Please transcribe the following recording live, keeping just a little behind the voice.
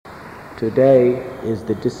Today is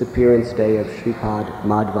the disappearance day of Sripad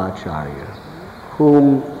Madhvacharya,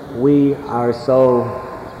 whom we are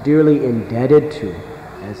so dearly indebted to,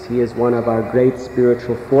 as he is one of our great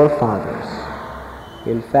spiritual forefathers.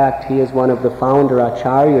 In fact, he is one of the founder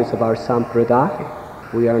acharyas of our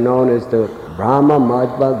sampradaya. We are known as the Brahma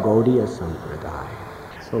Madhva Gaudiya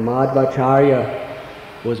Sampradaya. So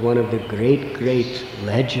Madhvacharya was one of the great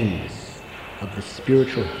legends of the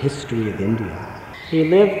spiritual history of India. He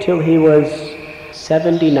lived till he was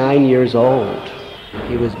 79 years old.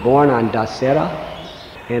 He was born on Dasera,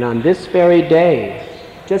 and on this very day,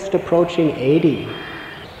 just approaching 80,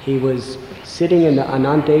 he was sitting in the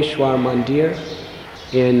Ananteshwar Mandir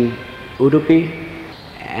in Udupi,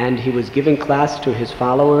 and he was giving class to his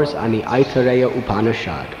followers on the Aitareya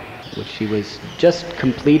Upanishad, which he was just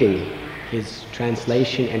completing his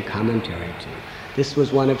translation and commentary to. This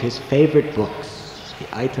was one of his favorite books, the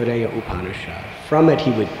Aitareya Upanishad. From it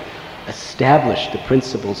he would establish the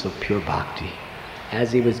principles of pure bhakti.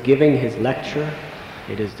 As he was giving his lecture,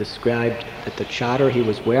 it is described that the chadar he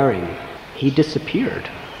was wearing, he disappeared.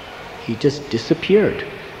 He just disappeared,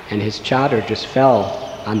 and his chadar just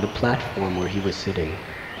fell on the platform where he was sitting.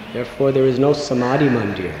 Therefore, there is no samadhi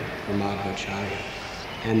mandir for Madhvacharya.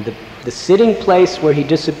 And the sitting place where he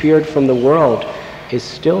disappeared from the world is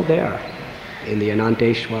still there in the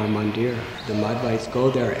Ananteshwar Mandir. The Madhvites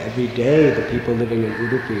go there every day, the people living in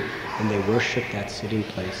Udupi, and they worship that sitting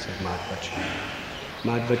place of Madhvacharya.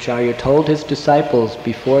 Madhvacharya told his disciples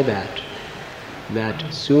before that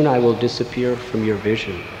soon I will disappear from your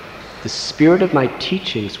vision. The spirit of my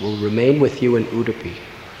teachings will remain with you in Udupi,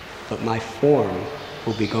 but my form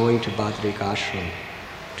will be going to Badrik Ashram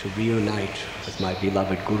to reunite with my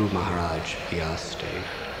beloved Guru Maharaj Vyasdev.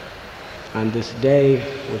 On this day,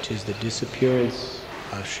 which is the disappearance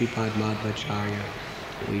of Sripad Madhvacharya,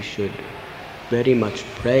 we should very much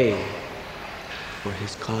pray for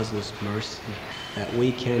his causeless mercy, that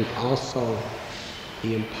we can also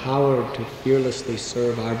be empowered to fearlessly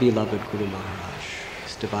serve our beloved Guru Maharaj,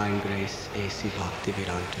 His Divine Grace, A.C.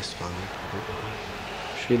 Bhaktivedanta Swami Prabhupada.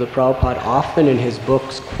 Srila Prabhupada often in his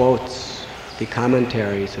books quotes the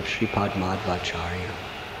commentaries of Sripad Madhvacharya.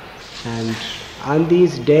 And on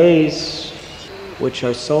these days, which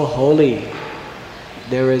are so holy,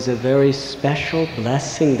 there is a very special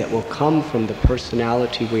blessing that will come from the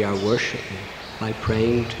personality we are worshiping by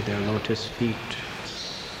praying to their lotus feet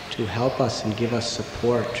to help us and give us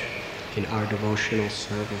support in our devotional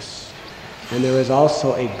service. And there is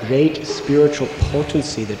also a great spiritual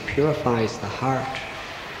potency that purifies the heart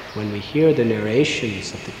when we hear the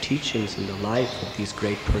narrations of the teachings and the life of these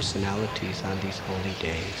great personalities on these holy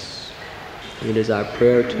days. It is our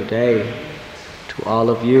prayer today to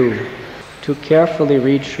all of you to carefully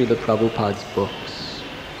read Srila Prabhupada's books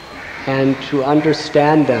and to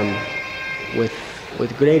understand them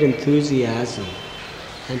with great enthusiasm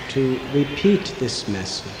and to repeat this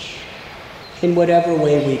message in whatever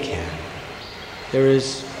way we can. There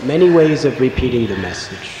is many ways of repeating the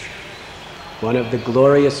message. One of the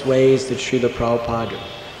glorious ways that Srila Prabhupada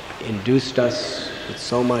induced us with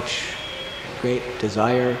so much great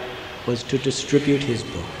desire was to distribute his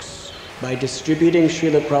books. By distributing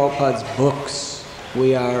Srila Prabhupada's books,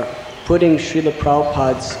 we are putting Srila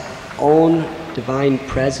Prabhupada's own divine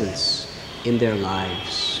presence in their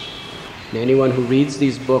lives. And anyone who reads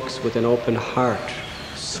these books with an open heart,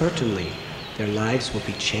 certainly their lives will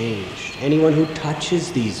be changed. Anyone who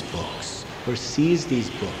touches these books or sees these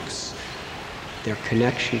books, their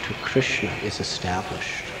connection to Krishna is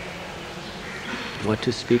established. What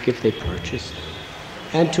to speak if they purchase them?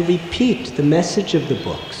 And to repeat the message of the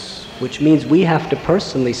books, which means we have to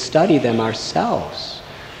personally study them ourselves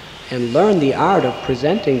and learn the art of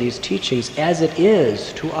presenting these teachings as it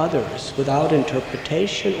is to others without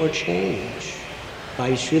interpretation or change.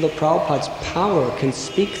 By Srila Prabhupada's power can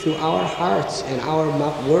speak through our hearts and our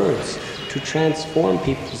words to transform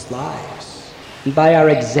people's lives. And by our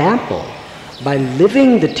example, by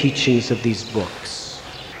living the teachings of these books,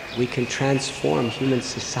 we can transform human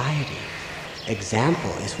society.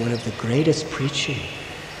 Example is one of the greatest preaching.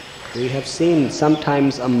 We have seen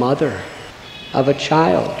sometimes a mother of a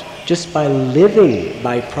child, just by living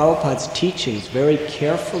by Prabhupada's teachings very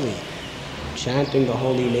carefully, chanting the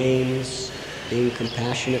holy names, being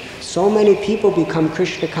compassionate. So many people become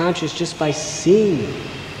Krishna conscious just by seeing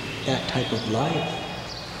that type of life.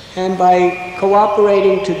 And by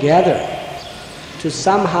cooperating together to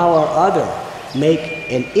somehow or other make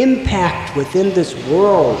an impact within this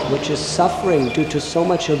world which is suffering due to so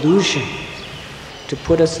much illusion, to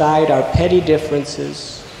put aside our petty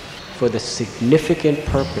differences for the significant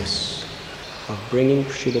purpose of bringing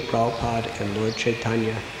Srila Prabhupada and Lord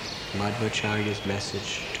Chaitanya Madhvacharya's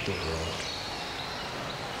message to the world.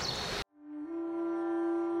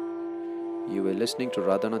 You were listening to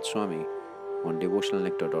Radhanath Swami on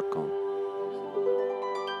devotionalnectar.com.